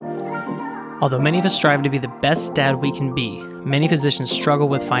Although many of us strive to be the best dad we can be, many physicians struggle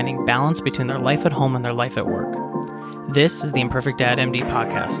with finding balance between their life at home and their life at work. This is the Imperfect Dad MD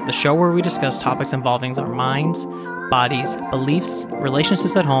podcast, the show where we discuss topics involving our minds, bodies, beliefs,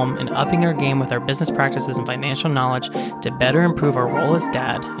 relationships at home, and upping our game with our business practices and financial knowledge to better improve our role as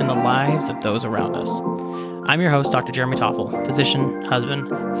dad and the lives of those around us. I'm your host, Dr. Jeremy Toffel, physician, husband,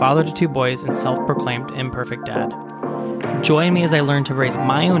 father to 2 boys, and self-proclaimed imperfect dad. Join me as I learn to embrace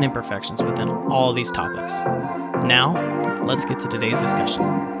my own imperfections within all these topics. Now, let's get to today's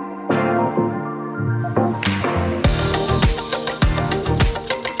discussion.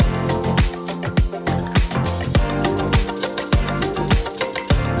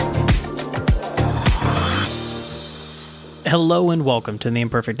 Hello and welcome to the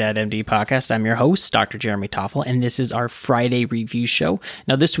Imperfect Dad MD podcast. I'm your host, Dr. Jeremy Toffel, and this is our Friday review show.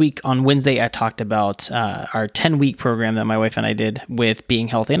 Now, this week on Wednesday, I talked about our 10-week program that my wife and I did with being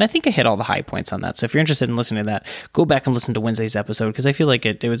healthy, and I think I hit all the high points on that. So if you're interested in listening to that, go back and listen to Wednesday's episode because I feel like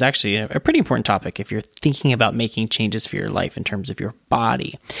it was actually a pretty important topic if you're thinking about making changes for your life in terms of your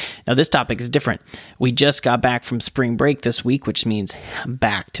body. Now, this topic is different. We just got back from spring break this week, which means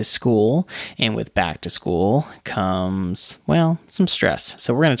back to school, and with back to school comes some stress.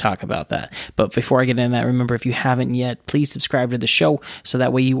 So we're going to talk about that. But before I get into that, remember, if you haven't yet, please subscribe to the show so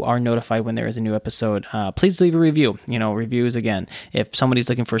that way you are notified when there is a new episode. Please leave a review. Reviews, again, if somebody's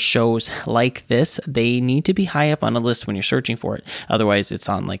looking for shows like this, they need to be high up on a list when you're searching for it. Otherwise, it's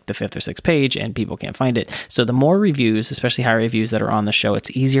on like the 5th or 6th page and people can't find it. So the more reviews, especially high reviews that are on the show,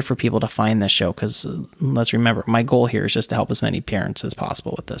 it's easier for people to find this show because let's remember, my goal here is just to help as many parents as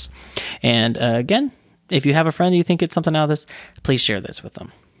possible with this. And again, if you have a friend you think gets something out of this, please share this with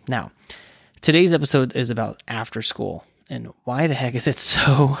them. Now, today's episode is about after school and why the heck is it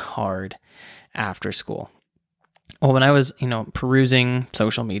so hard after school? Well, when I was, perusing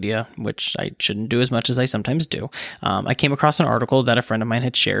social media, which I shouldn't do as much as I sometimes do, I came across an article that a friend of mine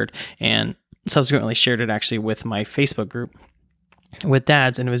had shared and subsequently shared it actually with my Facebook group with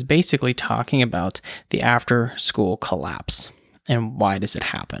dads. And it was basically talking about the after school collapse. And why does it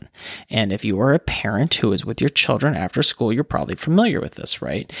happen? And if you are a parent who is with your children after school, you're probably familiar with this,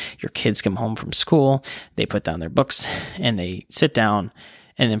 right? Your kids come home from school, they put down their books, and they sit down,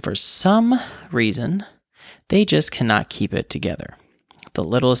 and then for some reason, they just cannot keep it together. The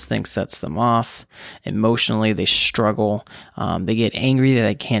littlest thing sets them off. Emotionally, they struggle. They get angry that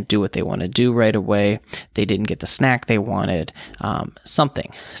they can't do what they want to do right away. They didn't get the snack they wanted.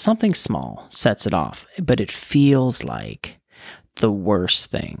 Something small sets it off, but it feels like the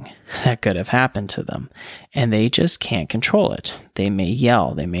worst thing that could have happened to them, and they just can't control it. They may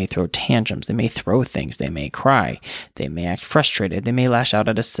yell, they may throw tantrums, they may throw things, they may cry, they may act frustrated, they may lash out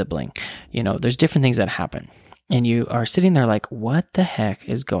at a sibling. There's different things that happen, and you are sitting there like, what the heck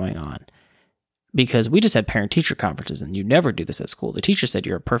is going on? Because we just had parent-teacher conferences, and you never do this at school. The teacher said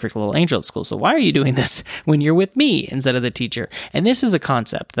you're a perfect little angel at school, so why are you doing this when you're with me instead of the teacher? And this is a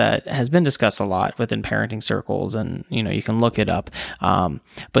concept that has been discussed a lot within parenting circles, and you can look it up.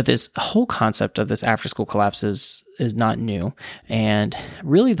 But this whole concept of this after-school collapse is not new, and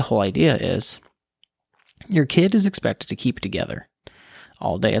really the whole idea is your kid is expected to keep it together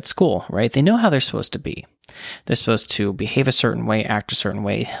all day at school, right? They know how they're supposed to be. They're supposed to behave a certain way, act a certain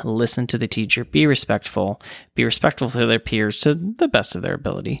way, listen to the teacher, be respectful to their peers to the best of their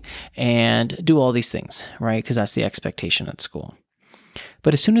ability, and do all these things, right? Because that's the expectation at school.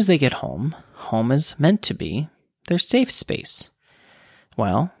 But as soon as they get home, home is meant to be their safe space.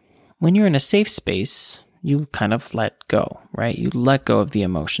 Well, when you're in a safe space, you kind of let go, right? You let go of the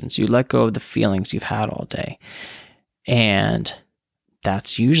emotions. You let go of the feelings you've had all day. And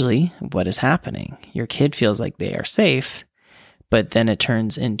that's usually what is happening. Your kid feels like they are safe, but then it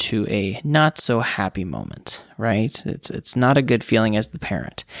turns into a not so happy moment, right? It's not a good feeling as the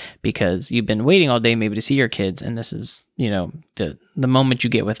parent because you've been waiting all day maybe to see your kids, and this is, the moment you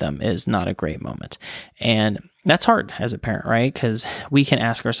get with them is not a great moment. And that's hard as a parent, right? Because we can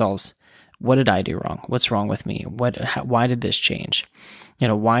ask ourselves, what did I do wrong? What's wrong with me? Why did this change?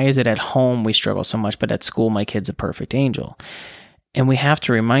 Why is it at home we struggle so much, but at school my kid's a perfect angel? And we have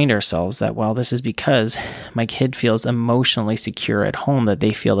to remind ourselves that, this is because my kid feels emotionally secure at home, that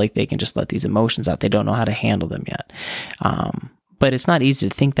they feel like they can just let these emotions out. They don't know how to handle them yet. But it's not easy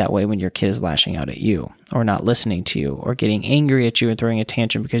to think that way when your kid is lashing out at you or not listening to you or getting angry at you and throwing a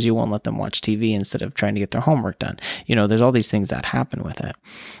tantrum because you won't let them watch TV instead of trying to get their homework done. There's all these things that happen with it.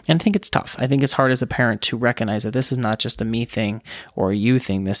 And I think it's tough. I think it's hard as a parent to recognize that this is not just a me thing or a you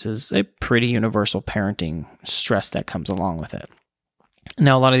thing. This is a pretty universal parenting stress that comes along with it.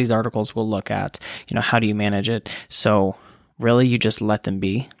 Now, a lot of these articles will look at, how do you manage it? So really, you just let them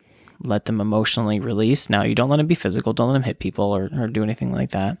be. let them emotionally release. Now, you don't let them be physical, don't let them hit people or do anything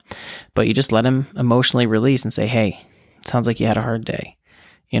like that, but you just let them emotionally release and say, hey, it sounds like you had a hard day.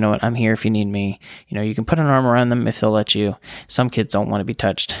 You know what? I'm here if you need me. You know, you can put an arm around them if they'll let you. Some kids don't want to be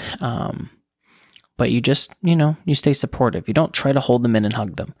touched. But you just, you stay supportive. You don't try to hold them in and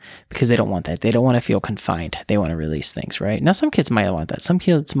hug them because they don't want that. They don't want to feel confined. They want to release things, right? Now, some kids might want that. Some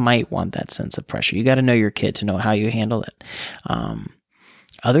kids might want that sense of pressure. You got to know your kid to know how you handle it.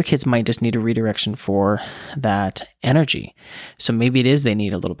 Other kids might just need a redirection for that energy. So maybe it is they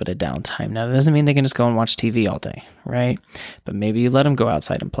need a little bit of downtime. Now, that doesn't mean they can just go and watch TV all day, right? But maybe you let them go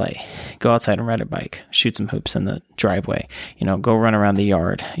outside and play. Go outside and ride a bike. Shoot some hoops in the driveway. Go run around the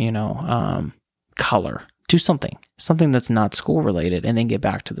yard, color. Do something that's not school related, and then get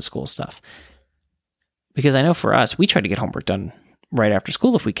back to the school stuff. Because I know for us, we try to get homework done right after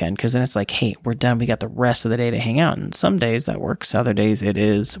school if we can, because then it's like, hey, we're done. We got the rest of the day to hang out. And some days that works. Other days it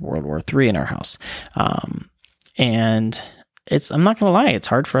is World War III in our house. And I'm not going to lie, it's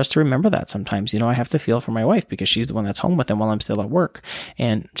hard for us to remember that sometimes. I have to feel for my wife because she's the one that's home with them while I'm still at work.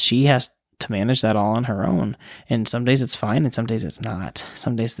 And she has to manage that all on her own. And some days it's fine and some days it's not.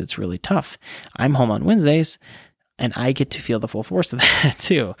 Some days it's really tough. I'm home on Wednesdays and I get to feel the full force of that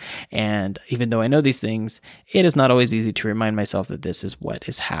too. And even though I know these things, it is not always easy to remind myself that this is what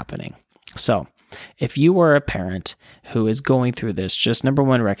is happening. So if you are a parent who is going through this, just number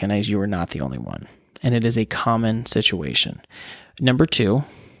one, recognize you are not the only one. And it is a common situation. Number two,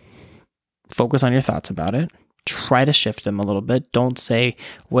 focus on your thoughts about it. Try to shift them a little bit. Don't say,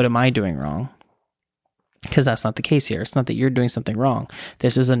 what am I doing wrong? Because that's not the case here. It's not that you're doing something wrong.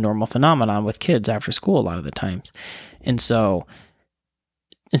 This is a normal phenomenon with kids after school a lot of the times. And so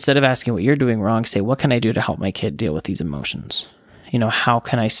instead of asking what you're doing wrong, say, what can I do to help my kid deal with these emotions? How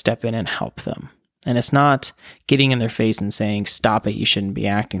can I step in and help them? And it's not getting in their face and saying, stop it, you shouldn't be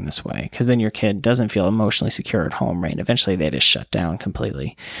acting this way. Because then your kid doesn't feel emotionally secure at home, right? And eventually they just shut down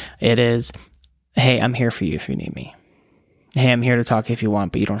completely. It is, hey, I'm here for you if you need me. Hey, I'm here to talk if you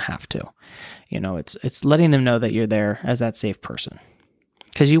want, but you don't have to. It's letting them know that you're there as that safe person.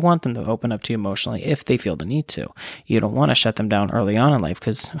 Because you want them to open up to you emotionally if they feel the need to. You don't want to shut them down early on in life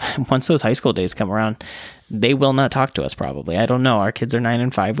because once those high school days come around, they will not talk to us probably. I don't know. Our kids are 9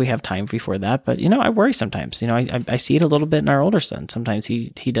 and 5. We have time before that. But, I worry sometimes. I see it a little bit in our older son. Sometimes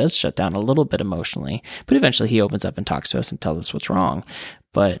he does shut down a little bit emotionally, but eventually he opens up and talks to us and tells us what's wrong.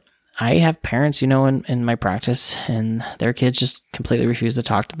 But I have parents, in my practice, and their kids just completely refuse to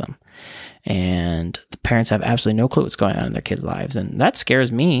talk to them. And the parents have absolutely no clue what's going on in their kids' lives. And that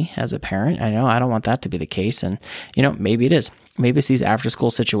scares me as a parent. I know I don't want that to be the case. And, maybe it is. Maybe it's these after-school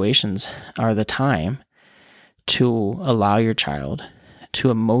situations are the time to allow your child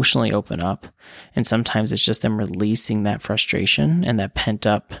to emotionally open up. And sometimes it's just them releasing that frustration and that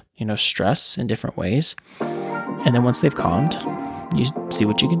pent-up, stress in different ways. And then once they've calmed, you see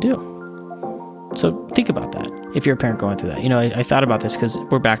what you can do. So think about that if you're a parent going through that. I thought about this because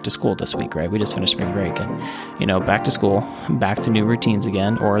we're back to school this week, right? We just finished spring break and, back to school, back to new routines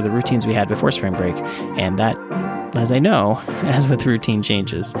again, or the routines we had before spring break. And that, as I know, as with routine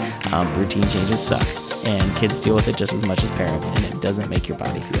changes suck. And kids deal with it just as much as parents, and it doesn't make your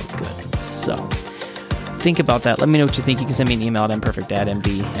body feel good. So think about that. Let me know what you think. You can send me an email at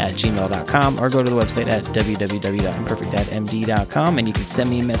imperfectdadmd@gmail.com or go to the website at www.imperfectdadmd.com and you can send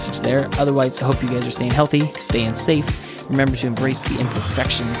me a message there. Otherwise, I hope you guys are staying healthy, staying safe. Remember to embrace the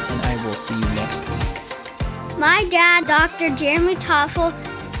imperfections, and I will see you next week. My dad, Dr. Jeremy Toffel,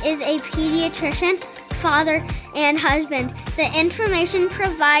 is a pediatrician, father, and husband. The information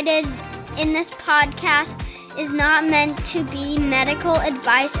provided in this podcast is not meant to be medical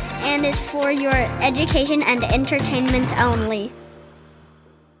advice and is for your education and entertainment only.